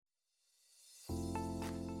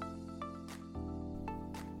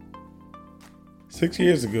6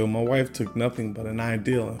 years ago, my wife took nothing but an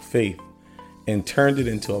ideal and faith and turned it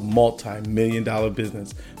into a multi-million-dollar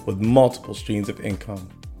business with multiple streams of income.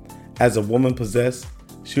 As a woman possessed,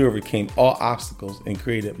 she overcame all obstacles and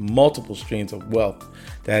created multiple streams of wealth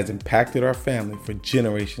that has impacted our family for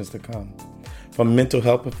generations to come. From mental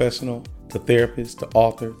health professional to therapist to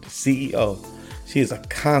author to CEO, she is a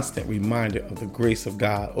constant reminder of the grace of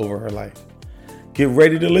God over her life. Get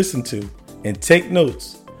ready to listen to and take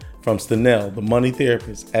notes from Stanell, the money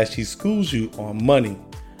therapist, as she schools you on money,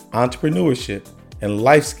 entrepreneurship, and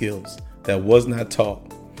life skills that was not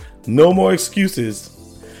taught. No more excuses.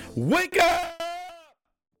 Wake up!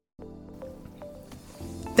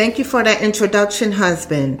 Thank you for that introduction,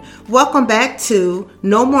 husband. Welcome back to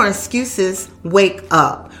No More Excuses, Wake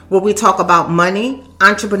Up, where we talk about money,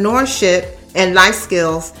 entrepreneurship, and life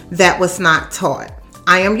skills that was not taught.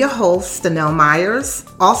 I am your host, Stanell Myers,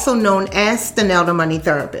 also known as Stanell the Money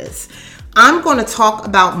Therapist. I'm going to talk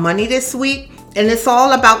about money this week, and it's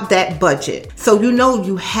all about that budget. So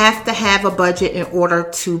you have to have a budget in order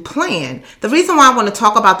to plan. The reason why I want to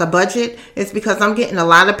talk about the budget is because I'm getting a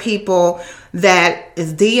lot of people that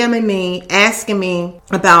is DMing me, asking me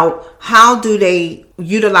about how do they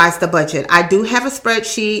utilize the budget. I do have a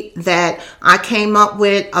spreadsheet that I came up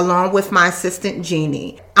with along with my assistant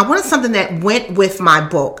Jeannie. I wanted something that went with my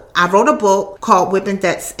book. I wrote a book called Whipping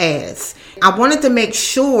Debt's Ass. I wanted to make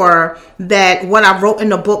sure that what I wrote in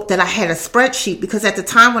the book that I had a spreadsheet, because at the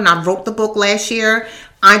time when I wrote the book last year,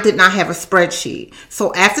 I did not have a spreadsheet.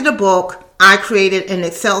 So after the book, I created an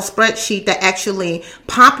Excel spreadsheet that actually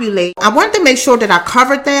populates. I wanted to make sure that I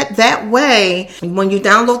covered that. That way, when you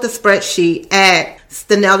download the spreadsheet at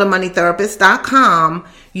StanellTheMoneyTherapist.com,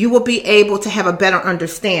 you will be able to have a better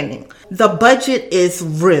understanding. The budget is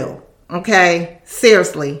real, okay?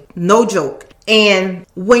 Seriously, no joke. And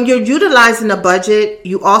when you're utilizing a budget,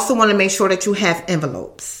 you also want to make sure that you have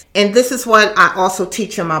envelopes. And this is what I also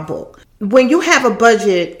teach in my book. When you have a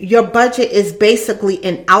budget, your budget is basically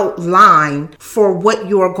an outline for what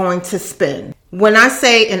you are going to spend. When I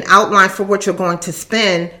say an outline for what you're going to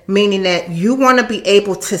spend, meaning that you want to be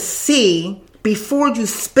able to see before you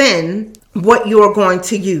spend what you are going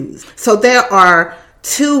to use. So there are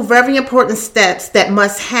two very important steps that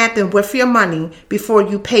must happen with your money before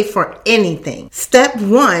you pay for anything. Step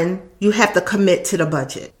one, you have to commit to the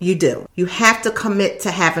budget. You do. You have to commit to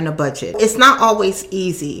having a budget. It's not always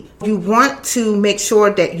easy. You want to make sure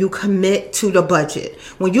that you commit to the budget.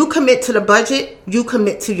 When you commit to the budget, you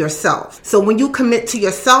commit to yourself. So when you commit to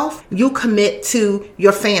yourself, you commit to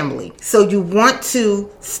your family. So you want to,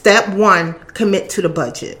 step one, commit to the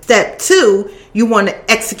budget. Step two, you want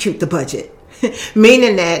to execute the budget.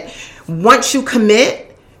 Meaning that once you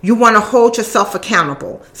commit, you want to hold yourself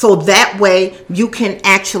accountable. So that way you can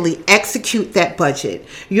actually execute that budget.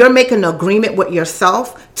 You're making an agreement with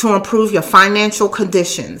yourself to improve your financial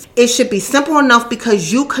conditions. It should be simple enough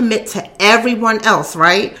because you commit to everyone else,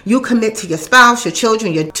 right? You commit to your spouse, your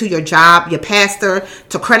children, to your job, your pastor,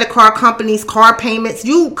 to credit card companies, car payments.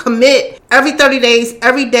 You commit every 30 days,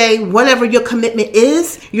 every day, whatever your commitment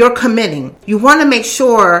is, you're committing. You want to make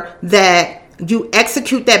sure that you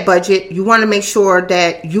execute that budget. You want to make sure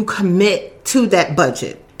that you commit to that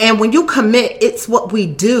budget. And when you commit, it's what we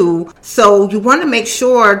do. So you want to make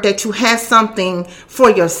sure that you have something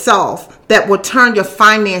for yourself that will turn your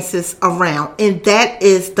finances around. And that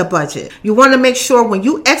is the budget. You want to make sure when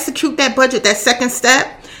you execute that budget, that second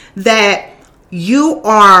step, that you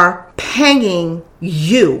are paying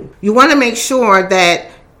you. You want to make sure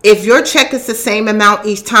that if your check is the same amount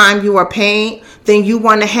each time you are paying, then you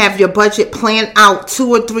want to have your budget planned out 2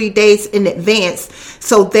 or 3 days in advance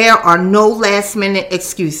so there are no last minute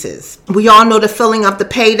excuses. We all know the feeling of the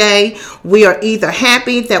payday. We are either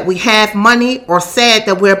happy that we have money or sad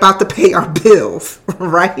that we're about to pay our bills,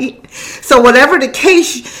 right? So whatever the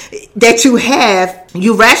case that you have,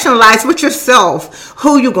 you rationalize with yourself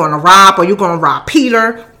who you're going to rob. Are you going to rob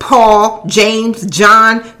Peter, Paul, James,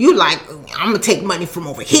 John? You like, I'm going to take money from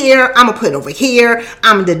over here. I'm going to put it over here.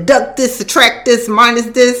 I'm going to deduct this, subtract this, minus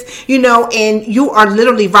this, and you are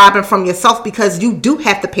literally robbing from yourself because you do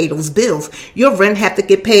have to pay those bills. Your rent have to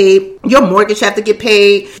get paid. Your mortgage have to get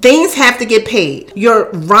paid. Things have to get paid. You're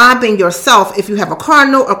robbing yourself if you have a car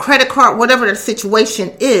note, a credit card, whatever the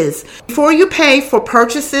situation is. Before you pay for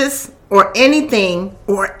purchases or anything,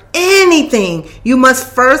 you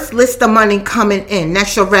must first list the money coming in.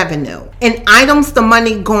 That's your revenue. And items, the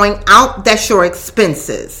money going out, that's your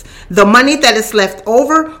expenses. The money that is left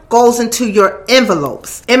over goes into your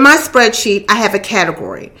envelopes. In my spreadsheet, I have a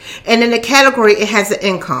category. And in the category, it has an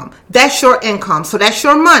income. That's your income. So that's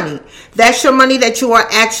your money. That's your money that you are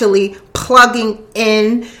actually plugging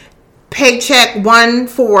in paycheck 1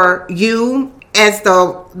 for you as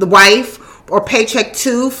the wife, or paycheck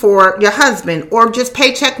 2 for your husband, or just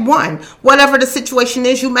paycheck 1. Whatever the situation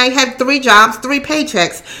is, you may have 3 jobs, 3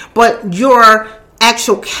 paychecks, but your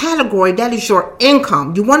actual category, that is your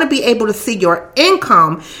income. You want to be able to see your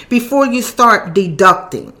income before you start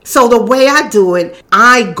deducting. So the way I do it,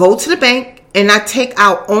 I go to the bank and I take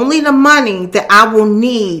out only the money that I will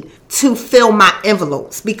need to fill my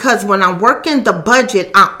envelopes, because when I'm working the budget,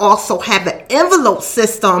 I also have an envelope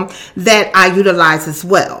system that I utilize as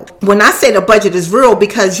well. When I say the budget is real,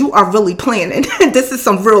 because you are really planning, this is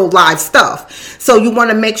some real live stuff. So you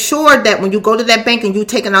want to make sure that when you go to that bank and you're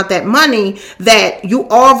taking out that money, that you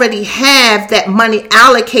already have that money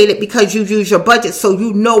allocated, because you use your budget, so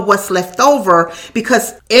you know what's left over.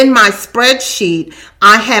 Because in my spreadsheet,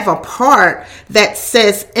 I have a part that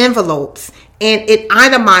says envelopes, and it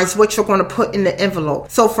itemizes what you're going to put in the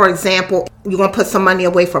envelope. So for example, you're going to put some money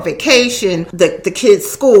away for vacation, the kids'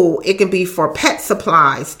 school. It can be for pet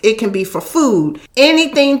supplies. It can be for food.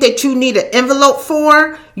 Anything that you need an envelope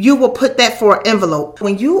for, you will put that for an envelope.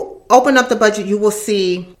 When you open up the budget, you will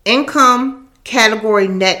see income, category,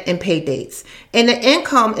 net, and pay dates. And the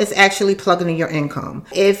income is actually plugging in your income.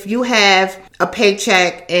 If you have a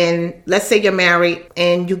paycheck, and let's say you're married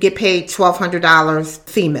and you get paid $1,200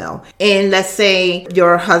 female, and let's say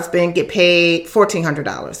your husband get paid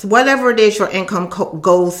 $1,400, whatever it is, your income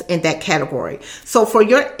goes in that category. So for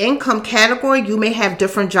your income category, you may have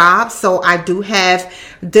different jobs. So I do have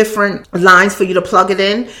different lines for you to plug it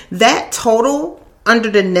in. That total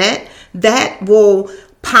under the net, that will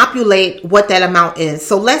populate what that amount is.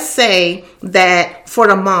 So let's say that for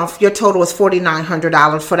the month, your total is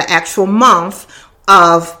 $4,900 for the actual month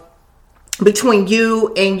of between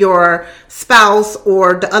you and your spouse,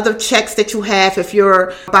 or the other checks that you have if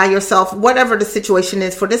you're by yourself, whatever the situation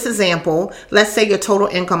is. For this example, let's say your total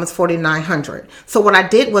income is $4,900. So what I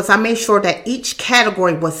did was I made sure that each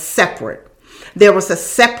category was separate. There was a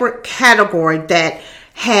separate category that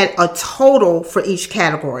had a total for each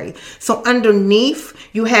category. So underneath,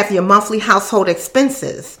 you have your monthly household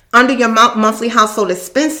expenses. Under your monthly household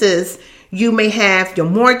expenses, you may have your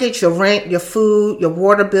mortgage, your rent, your food, your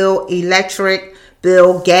water bill, electric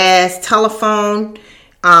bill, gas, telephone,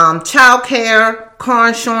 childcare, car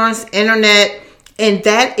insurance, internet, and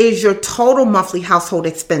that is your total monthly household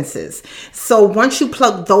expenses. So once you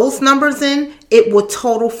plug those numbers in, it will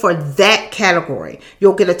total for that category.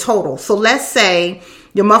 You'll get a total. So let's say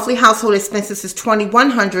your monthly household expenses is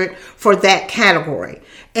 $2,100 for that category.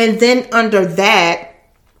 And then under that,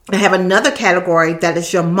 I have another category that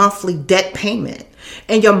is your monthly debt payment.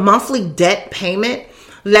 And your monthly debt payment,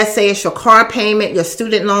 let's say it's your car payment, your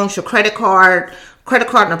student loans, your credit card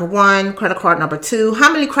number 1, credit card number 2,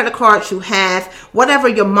 how many credit cards you have, whatever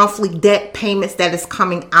your monthly debt payments that is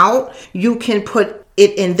coming out, you can put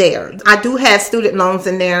it in there. I do have student loans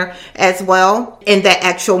in there as well in that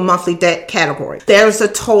actual monthly debt category. There's a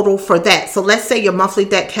total for that. So let's say your monthly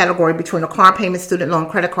debt category between a car payment, student loan,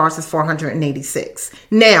 credit cards is $486.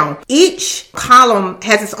 Now, each column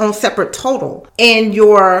has its own separate total. In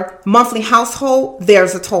your monthly household,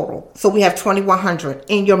 there's a total. So we have $2,100.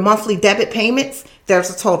 In your monthly debit payments, there's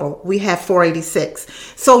a total. We have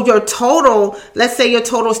 $486. So your total, let's say your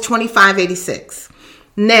total is $2,586.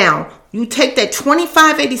 Now, you take that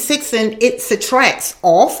 $2,586 and it subtracts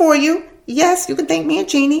all for you. Yes, you can thank me a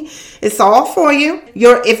genie. It's all for you.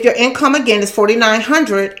 If your income again is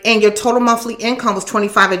 $4,900 and your total monthly income was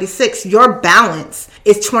 $2,586, your balance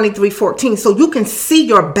is $2,314. So you can see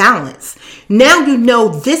your balance. Now you know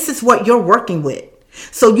this is what you're working with.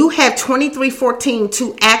 So you have $2,314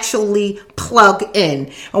 to actually plug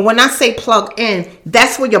in. And when I say plug in,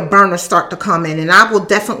 that's where your burners start to come in. And I will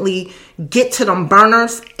definitely get to them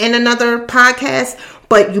burners in another podcast.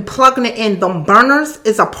 But you plugging it in, them burners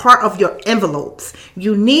is a part of your envelopes.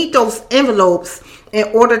 You need those envelopes in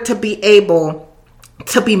order to be able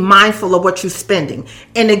to be mindful of what you're spending.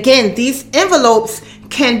 And again, these envelopes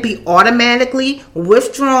can be automatically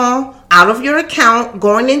withdrawn out of your account,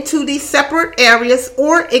 going into these separate areas,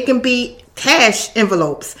 or it can be cash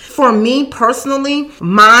envelopes. For me personally,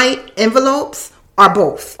 my envelopes are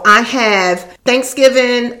both. I have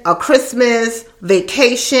Thanksgiving, a Christmas,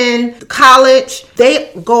 vacation, college.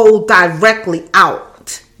 They go directly out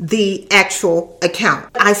the actual account.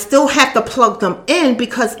 I still have to plug them in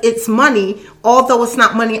because it's money. Although it's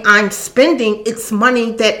not money I'm spending, it's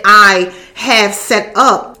money that I have set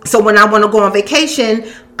up. So when I want to go on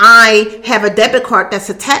vacation, I have a debit card that's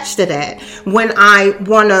attached to that. When I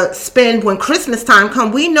want to spend, when Christmas time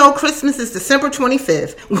comes, we know Christmas is December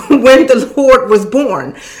 25th, when the Lord was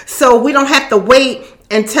born. So we don't have to wait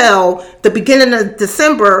until the beginning of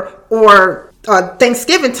December or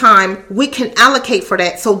Thanksgiving time, we can allocate for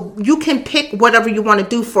that. So you can pick whatever you want to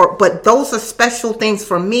do for, but those are special things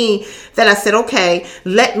for me that I said, okay,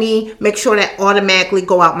 let me make sure that automatically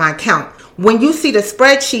go out my account. When you see the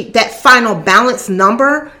spreadsheet, that final balance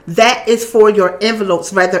number, that is for your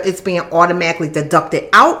envelopes, whether it's being automatically deducted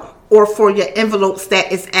out or for your envelopes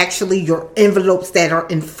that is actually your envelopes that are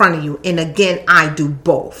in front of you. And again, I do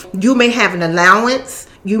both. You may have an allowance.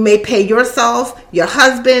 You may pay yourself, your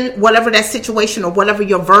husband, whatever that situation or whatever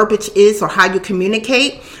your verbiage is or how you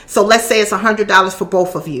communicate. So let's say it's $100 for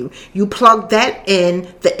both of you. You plug that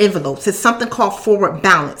in the envelopes. It's something called forward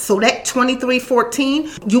balance. So that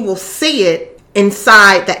 $23.14, you will see it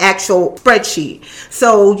inside the actual spreadsheet.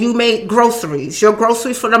 So you make groceries. Your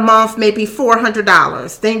groceries for the month may be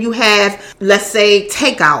 $400. Then you have, let's say,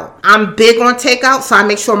 takeout. I'm big on takeout, so I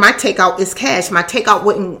make sure my takeout is cash. My takeout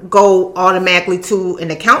wouldn't go automatically to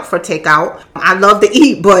an account for takeout. I love to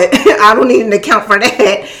eat, but I don't need an account for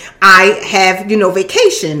that. I have,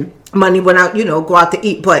 vacation money when I, go out to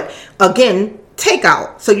eat. But again,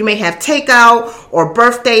 takeout. So you may have takeout or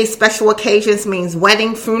birthdays, special occasions, means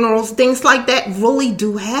wedding, funerals, things like that really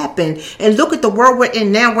do happen. And look at the world we're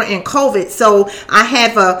in now. We're in COVID. So I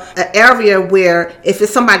have an area where if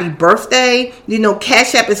it's somebody's birthday,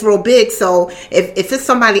 Cash App is real big. So if it's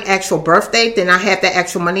somebody's actual birthday, then I have that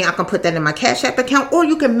actual money. I can put that in my Cash App account, or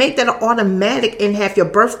you can make that an automatic and have your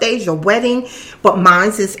birthdays, your wedding, but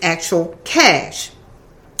mine's is actual cash.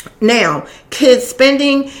 Now, kids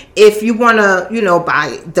spending, if you want to,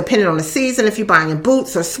 buy, depending on the season, if you're buying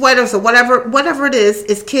boots or sweaters or whatever it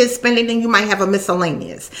is kids spending, then you might have a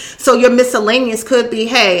miscellaneous. So your miscellaneous could be,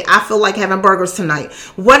 hey, I feel like having burgers tonight.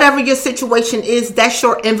 Whatever your situation is, that's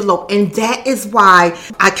your envelope. And that is why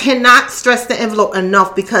I cannot stress the envelope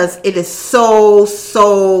enough, because it is so,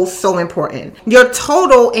 so, so important. Your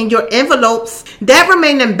total in your envelopes, that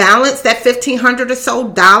remaining balance, that $1,500 or so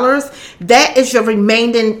dollars, that is your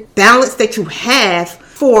remaining balance that you have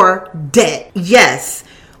for debt. Yes,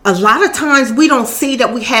 a lot of times we don't see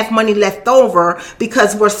that we have money left over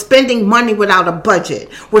because we're spending money without a budget.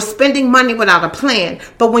 We're spending money without a plan.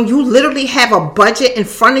 But when you literally have a budget in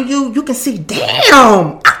front of you, you can see, damn,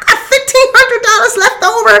 I got $1,500 left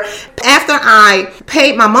over. After I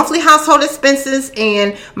paid my monthly household expenses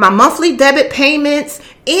and my monthly debit payments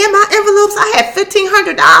and my envelopes, I had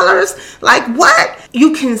 $1,500. Like, what?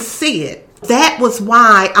 You can see it. That was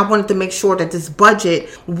why I wanted to make sure that this budget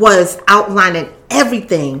was outlining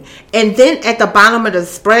everything. And then at the bottom of the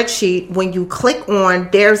spreadsheet, when you click on,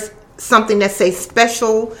 there's something that says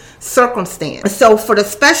special circumstance. So for the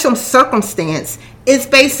special circumstance, it's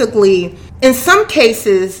basically, in some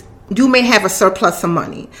cases, you may have a surplus of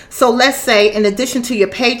money. So let's say, in addition to your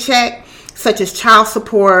paycheck, such as child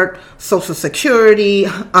support, Social Security,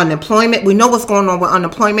 unemployment. We know what's going on with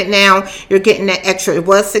unemployment now. You're getting that extra. It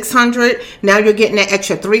was $600. Now you're getting that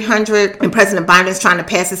extra $300. And President Biden's trying to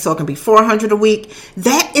pass it so it can be $400 a week.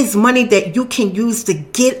 That is money that you can use to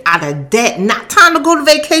get out of debt. Not time to go to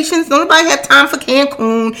vacations. Nobody have time for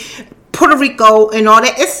Cancun, Puerto Rico, and all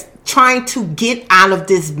that. It's trying to get out of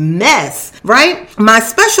this mess, right? My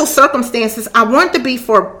special circumstances, I want to be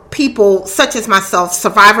for people such as myself,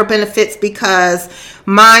 survivor benefits, because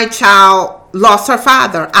my child lost her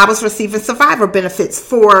father. I was receiving survivor benefits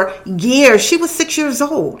for years. She was 6 years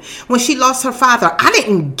old when she lost her father. I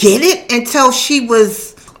didn't get it until she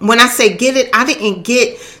was, when I say get it, I didn't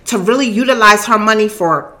get to really utilize her money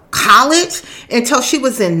for college until she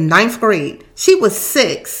was in 9th grade. She was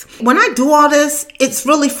 6. When I do all this, it's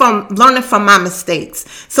really from learning from my mistakes.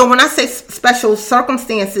 So when I say special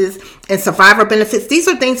circumstances and survivor benefits, these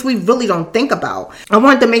are things we really don't think about. I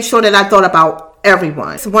wanted to make sure that I thought about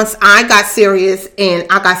everyone. So once I got serious and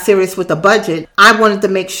I got serious with the budget, I wanted to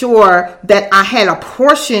make sure that I had a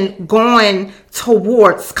portion going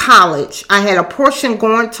towards college. I had a portion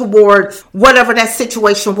going towards whatever that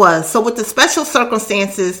situation was. So with the special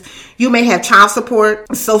circumstances, you may have child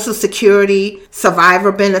support, Social Security,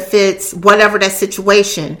 survivor benefits, whatever that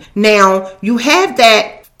situation. Now, you have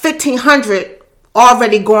that $1,500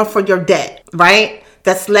 already going for your debt, right?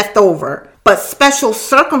 That's left over. But special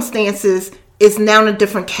circumstances is now in a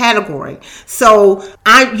different category. So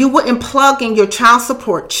you wouldn't plug in your child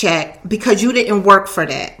support check because you didn't work for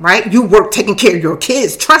that, right? You work taking care of your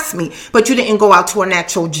kids, trust me, but you didn't go out to an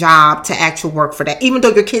actual job to actually work for that. Even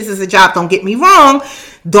though your kids is a job, don't get me wrong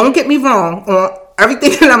on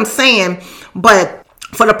everything that I'm saying, but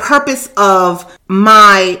for the purpose of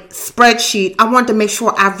my spreadsheet, I want to make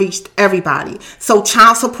sure I reached everybody. So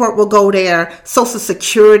child support will go there, Social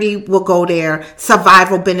Security will go there,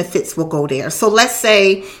 survival benefits will go there. So let's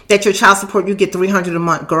say that your child support, you get $300 a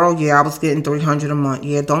month. Girl, yeah, I was getting $300 a month.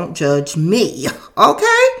 Yeah, don't judge me.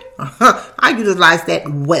 Okay? I utilize that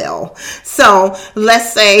well. So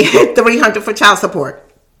let's say $300 for child support.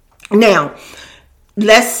 Now,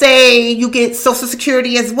 let's say you get Social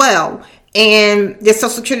Security as well, and your Social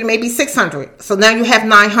Security may be $600. So now you have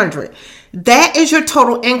 $900. That is your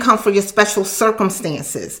total income for your special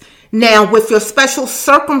circumstances. Now, with your special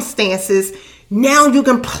circumstances, now you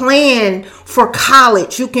can plan for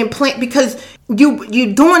college. You can plan because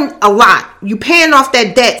you're doing a lot. You paying off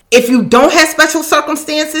that debt. If you don't have special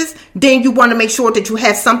circumstances, then you want to make sure that you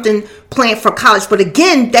have something planned for college. But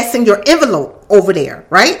again, that's in your envelope over there,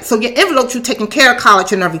 right? So your envelope, you're taking care of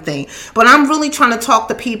college and everything. But I'm really trying to talk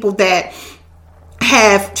to people that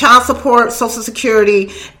have child support, Social Security,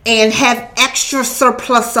 and have extra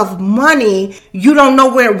surplus of money. You don't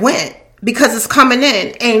know where it went because it's coming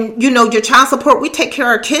in. And, your child support, we take care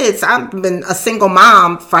of our kids. I've been a single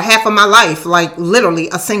mom for half of my life, like literally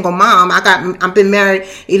a single mom. I've been married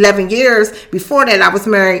 11 years. Before that, I was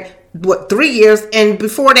married 3 years, and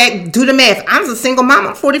before that, do the math. I was a single mom.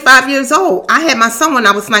 I'm 45 years old. I had my son when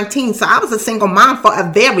I was 19, so I was a single mom for a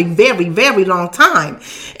very, very, very long time.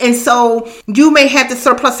 And so you may have the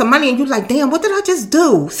surplus of money, and you're like, damn, what did I just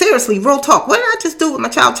do? Seriously, real talk. What did I just do with my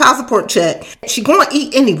child support check? She going to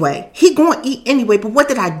eat anyway. He going to eat anyway, but what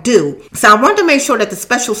did I do? So I wanted to make sure that the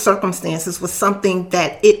special circumstances was something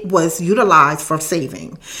that it was utilized for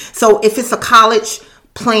saving. So if it's a college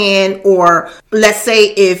plan, or let's say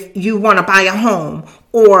if you want to buy a home,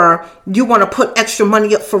 or you want to put extra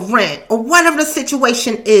money up for rent, or whatever the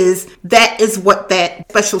situation is, that is what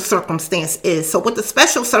that special circumstance is. So with the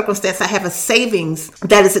special circumstance, I have a savings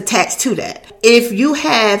that is attached to that. If you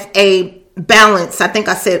have a balance, I think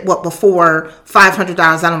I said before, $500,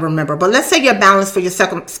 I don't remember, but let's say your balance for your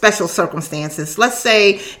special circumstances, let's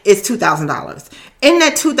say it's $2,000. In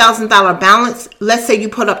that $2,000 balance, let's say you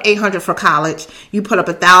put up $800 for college, you put up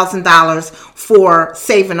 $1,000 for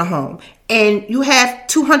saving a home, and you have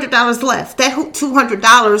 $200 left. That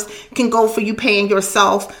 $200 can go for you paying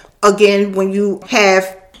yourself again when you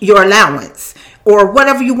have your allowance, or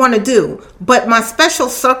whatever you want to do. But my special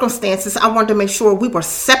circumstances, I wanted to make sure we were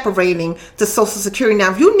separating the Social Security.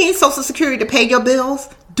 Now, if you need Social Security to pay your bills,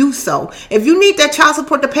 do so. If you need that child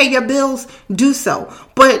support to pay your bills, do so.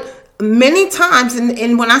 But many times,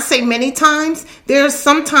 and when I say many times, there's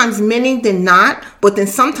sometimes many than not, but then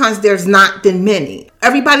sometimes there's not than many.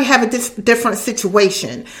 Everybody have a different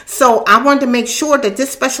situation. So I wanted to make sure that this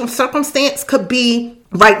special circumstance could be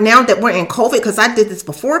right now that we're in COVID, because I did this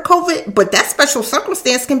before COVID, but that special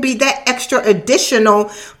circumstance can be that extra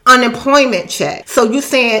additional unemployment check. So you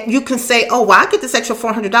can say, oh, well, I get this extra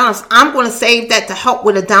 $400. I'm going to save that to help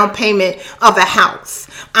with a down payment of a house.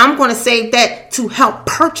 I'm going to save that to help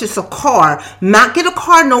purchase a car, not get a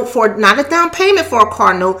car note not a down payment for a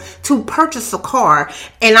car note, to purchase a car.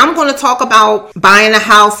 And I'm going to talk about buying a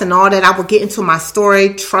house and all that. I will get into my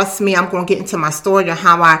story. Trust me, I'm going to get into my story on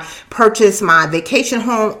how I purchased my vacation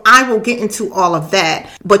home. I will get into all of that,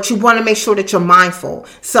 but you want to make sure that you're mindful.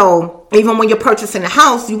 So even when you're purchasing a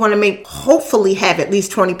house, you want to hopefully have at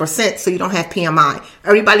least 20% so you don't have PMI.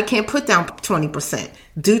 Everybody can't put down 20%.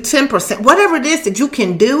 Do 10%. Whatever it is that you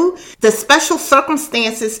can do, the special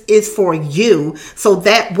circumstances is for you. So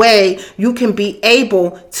that way you can be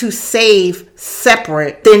able to save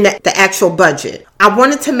separate than the actual budget. I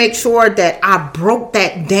wanted to make sure that I broke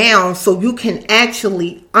that down so you can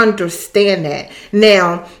actually understand that.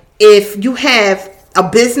 Now, if you have a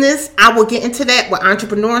business, I will get into that with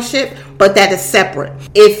entrepreneurship, but that is separate.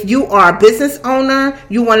 If you are a business owner,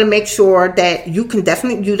 you want to make sure that you can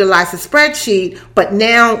definitely utilize a spreadsheet, but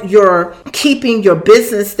now you're keeping your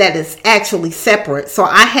business that is actually separate. So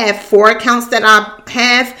I have 4 accounts that I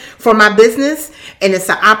have for my business, and it's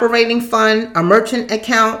an operating fund, a merchant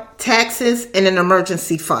account, taxes, and an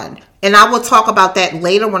emergency fund. And I will talk about that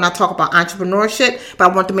later when I talk about entrepreneurship, but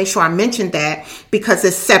I want to make sure I mention that because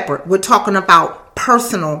it's separate. We're talking about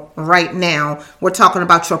personal right now. We're talking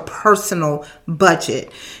about your personal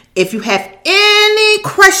budget. If you have any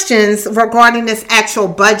questions regarding this actual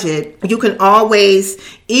budget, you can always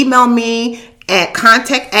email me at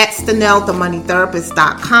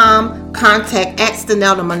contact@StanelleTheMoneyTherapist.com,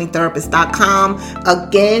 contact@StanelleTheMoneyTherapist.com.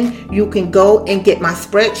 Again, you can go and get my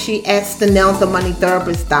spreadsheet at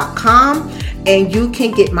StanelleTheMoneyTherapist.com, and you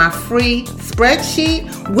can get my free spreadsheet,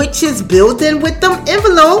 which is built in with them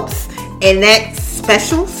envelopes, and that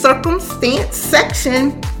special circumstance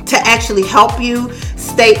section to actually help you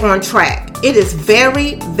stay on track. It is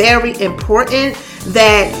very, very important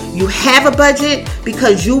that you have a budget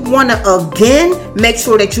because you want to, again, make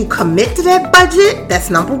sure that you commit to that budget.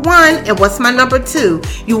 That's number one. And what's my number two?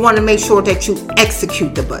 You want to make sure that you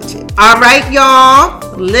execute the budget. All right, y'all.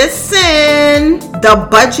 Listen, the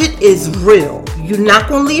budget is real. You're not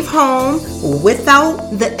going to leave home without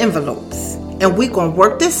the envelopes. And we're going to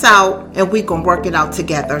work this out, and we're going to work it out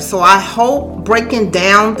together. So I hope breaking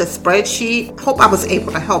down the spreadsheet, hope I was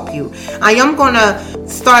able to help you. I am going to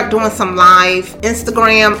start doing some live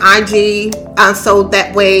Instagram, IG, so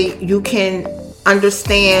that way you can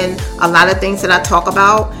understand a lot of things that I talk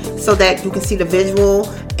about so that you can see the visual.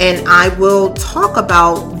 And I will talk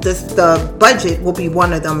about this, the budget will be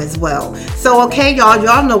one of them as well. So, okay,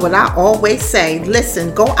 y'all know what I always say.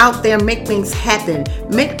 Listen, go out there, make things happen,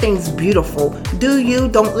 make things beautiful. Do you?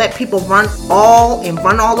 Don't let people run all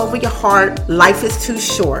over your heart. Life is too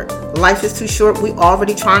short. Life is too short. We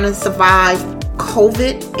already trying to survive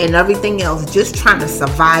COVID and everything else. Just trying to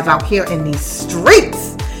survive out here in these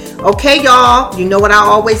streets. Okay, y'all, you know what I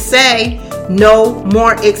always say. No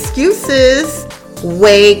more excuses.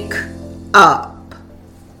 Wake up.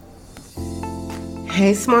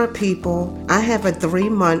 Hey, smart people. I have a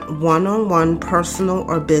 3-month one-on-one personal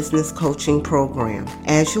or business coaching program.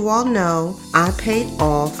 As you all know, I paid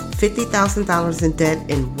off $50,000 in debt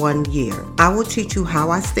in 1 year. I will teach you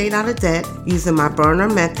how I stayed out of debt using my burner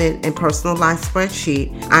method and personalized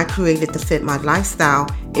spreadsheet I created to fit my lifestyle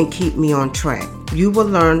and keep me on track. You will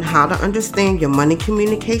learn how to understand your money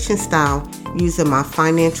communication style using my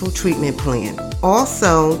financial treatment plan.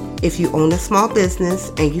 Also, if you own a small business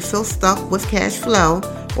and you feel stuck with cash flow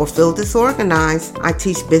or feel disorganized, I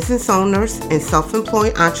teach business owners and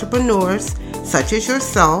self-employed entrepreneurs such as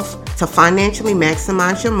yourself to financially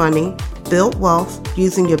maximize your money, build wealth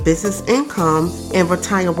using your business income, and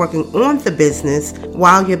retire working on the business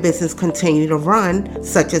while your business continue to run,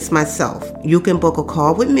 such as myself. You can book a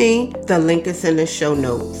call with me. The link is in the show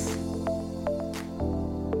notes.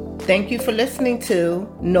 Thank you for listening to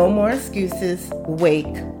No More Excuses,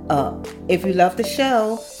 Wake Up. If you love the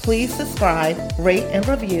show, please subscribe, rate, and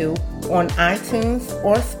review on iTunes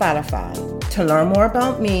or Spotify. To learn more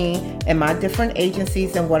about me and my different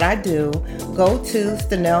agencies and what I do, go to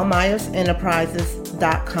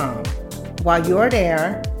StanellMyersEnterprises.com. While you're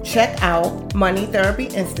there, check out Money Therapy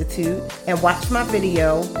Institute and watch my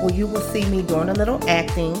video where you will see me doing a little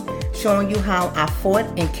acting, showing you how I fought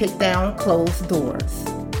and kicked down closed doors.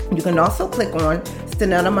 You can also click on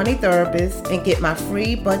Stanella Money Therapist and get my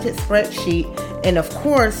free budget spreadsheet. And of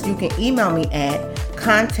course, you can email me at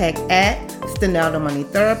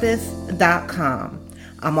contact@StanellaMoneyTherapist.com.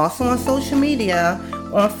 I'm also on social media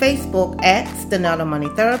on Facebook at Stanella Money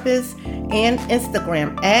Therapist and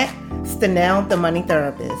Instagram at Stanell the Money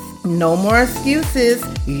Therapist. No more excuses.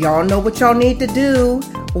 Y'all know what y'all need to do.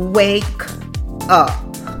 Wake up.